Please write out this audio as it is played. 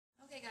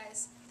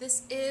guys,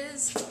 this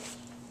is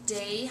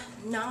day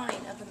 9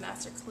 of the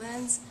Master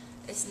Cleanse.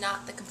 It's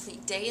not the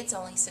complete day, it's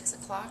only 6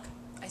 o'clock.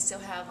 I still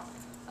have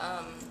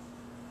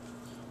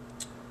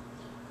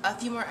a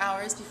few more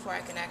hours before I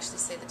can actually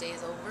say the day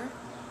is over.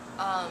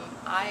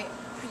 I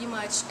pretty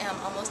much am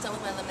almost done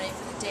with my lemonade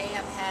for the day.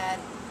 I've had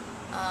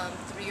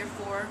 3 or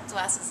 4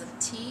 glasses of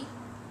tea.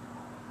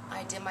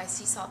 I did my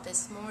sea salt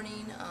this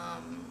morning.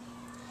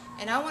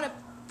 And I want to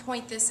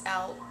point this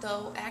out,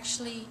 though,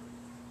 actually,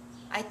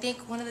 I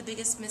think one of the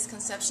biggest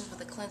misconceptions with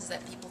the cleanse is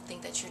that people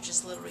think that you're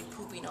just literally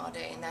pooping all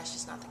day, and that's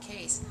just not the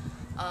case.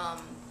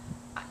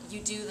 You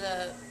do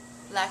the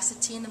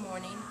laxative in the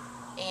morning,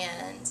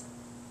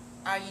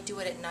 or you do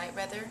it at night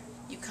rather.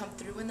 You come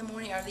through in the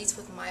morning, or at least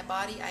with my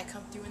body, I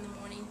come through in the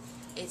morning.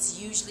 It's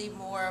usually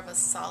more of a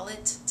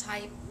solid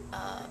type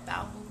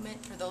bowel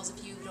movement. For those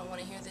of you who don't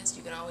want to hear this,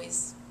 you can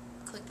always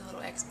click the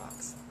little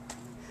Xbox.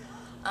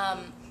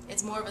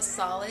 It's more of a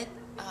solid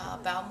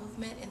bowel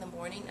movement in the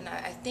morning, and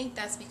I think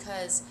that's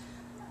because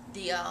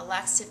the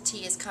laxative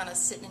tea is kind of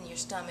sitting in your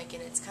stomach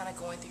and it's kind of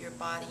going through your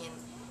body and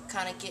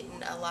kind of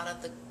getting a lot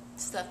of the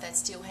stuff that's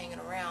still hanging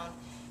around,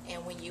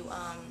 and when you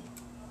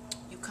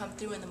come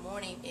through in the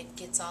morning, it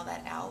gets all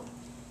that out.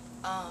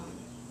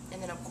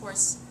 And then of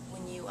course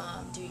when you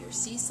do your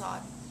sea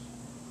salt,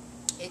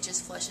 it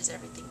just flushes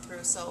everything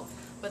through. So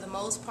for the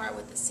most part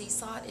with the sea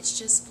salt, it's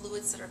just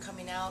fluids that are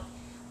coming out,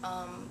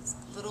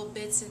 little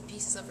bits and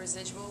pieces of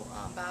residual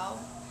bowel,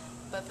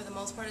 but for the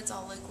most part it's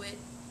all liquid.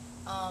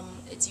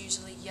 It's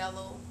usually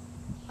yellow.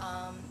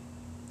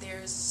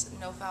 There's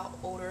no foul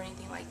odor or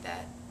anything like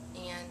that.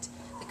 And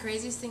the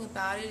craziest thing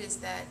about it is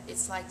that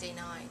it's like day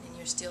 9 and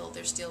there's still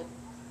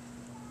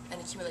an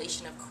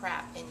accumulation of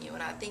crap in you,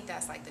 and I think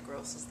that's like the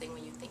grossest thing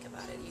when you think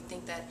about it. You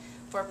think that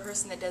for a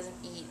person that doesn't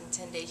eat in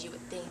 10 days, you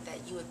would think that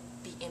you would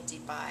be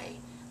emptied by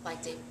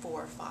like day 4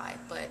 or 5,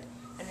 but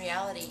in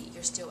reality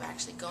you're still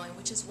actually going,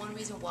 which is one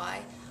reason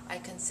why I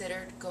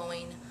considered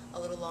going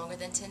a little longer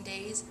than 10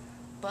 days,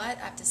 but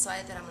I've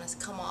decided that I'm going to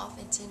come off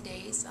in 10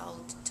 days.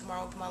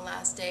 Tomorrow will be my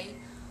last day,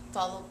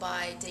 followed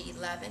by day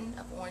 11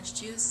 of orange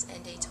juice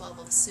and day 12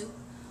 of soup.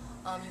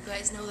 You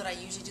guys know that I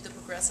usually do the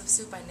progressive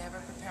soup. I never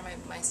prepare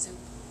my soup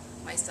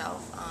myself.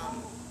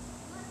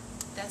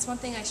 That's one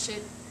thing I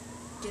should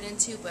get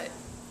into, but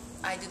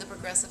I do the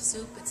progressive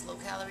soup. It's low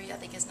calorie. I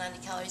think it's 90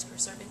 calories per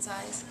serving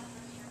size,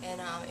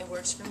 and it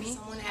works for me.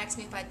 Someone asked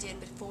me if I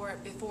did before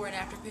and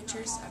after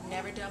pictures. I've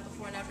never done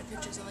before and after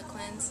pictures on the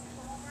cleanse.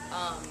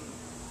 I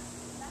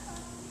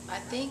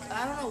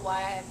don't know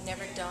why I've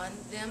never done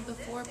them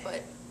before,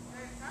 but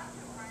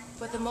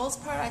for the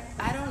most part,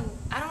 I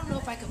don't know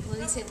if I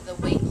completely say that the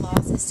weight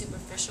loss is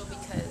superficial,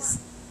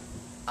 because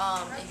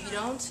if you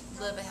don't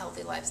live a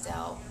healthy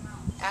lifestyle,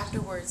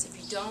 afterwards, if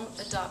you don't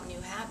adopt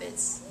new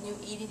habits, new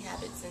eating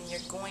habits, then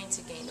you're going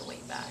to gain the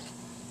weight back.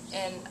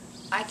 And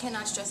I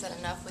cannot stress that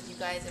enough with you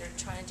guys that are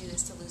trying to do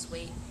this to lose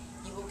weight.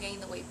 You will gain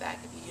the weight back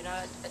if you do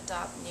not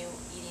adopt new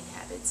eating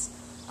habits,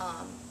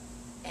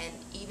 and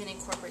even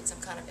incorporate some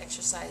kind of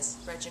exercise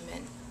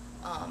regimen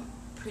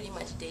pretty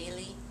much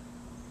daily.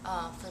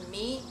 For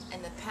me,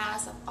 in the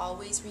past, I've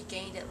always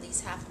regained at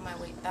least half of my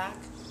weight back.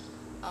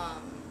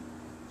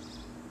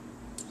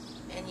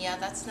 And yeah,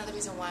 that's another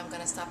reason why I'm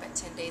going to stop at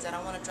 10 days. I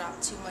don't want to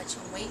drop too much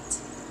in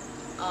weight.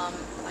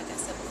 Like I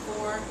said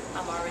before,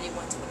 I'm already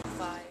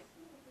 125.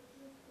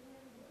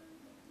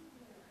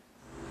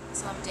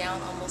 So I'm down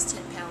almost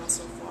 10 pounds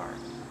so far.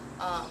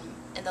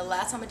 And the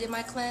last time I did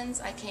my cleanse,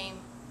 I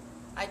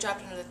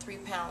dropped another 3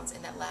 pounds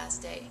in that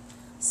last day.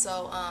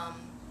 So,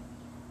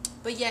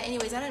 but yeah,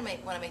 anyways, I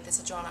didn't want to make this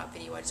a drawn-out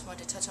video. I just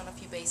wanted to touch on a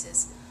few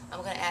bases.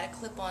 I'm going to add a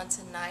clip on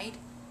tonight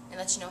and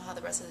let you know how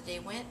the rest of the day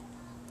went.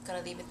 I'm going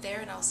to leave it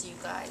there, and I'll see you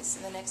guys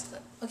in the next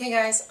clip. Okay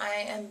guys,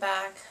 I am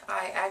back.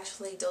 I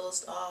actually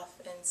dozed off,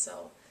 and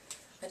so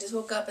I just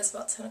woke up. It's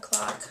about 10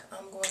 o'clock.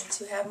 I'm going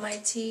to have my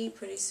tea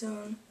pretty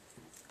soon,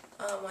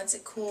 once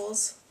it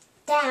cools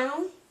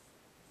down.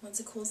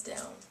 Once it cools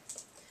down.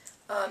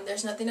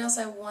 There's nothing else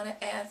I want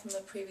to add from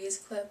the previous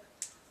clip.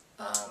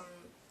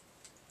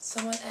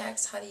 Someone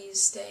asked, how do you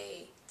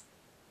stay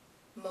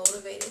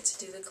motivated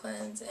to do the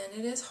cleanse? And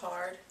it is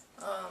hard.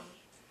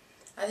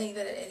 I think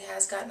that it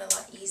has gotten a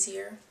lot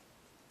easier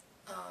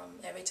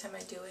every time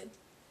I do it.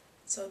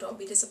 So don't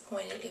be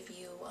disappointed if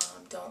you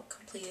don't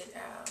complete it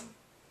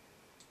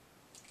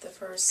the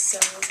first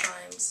several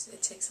times.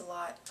 It takes a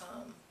lot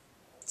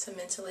to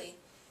mentally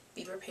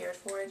be prepared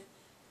for it.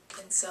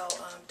 And so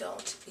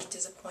don't be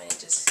disappointed.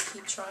 Just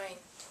keep trying.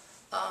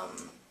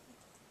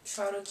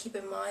 Try to keep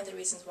in mind the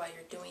reasons why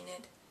you're doing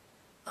it,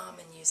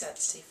 and use that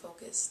to stay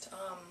focused.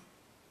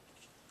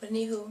 But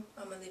anywho,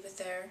 I'm going to leave it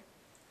there.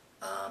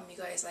 You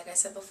guys, like I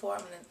said before,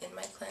 I'm going to end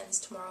my cleanse.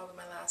 Tomorrow will be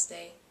my last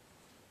day,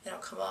 and I'll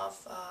come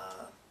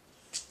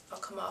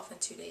off in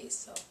 2 days.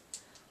 So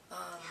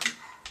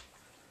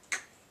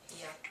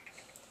yeah.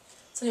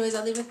 So anyways,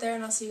 I'll leave it there,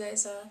 and I'll see you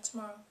guys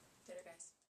tomorrow.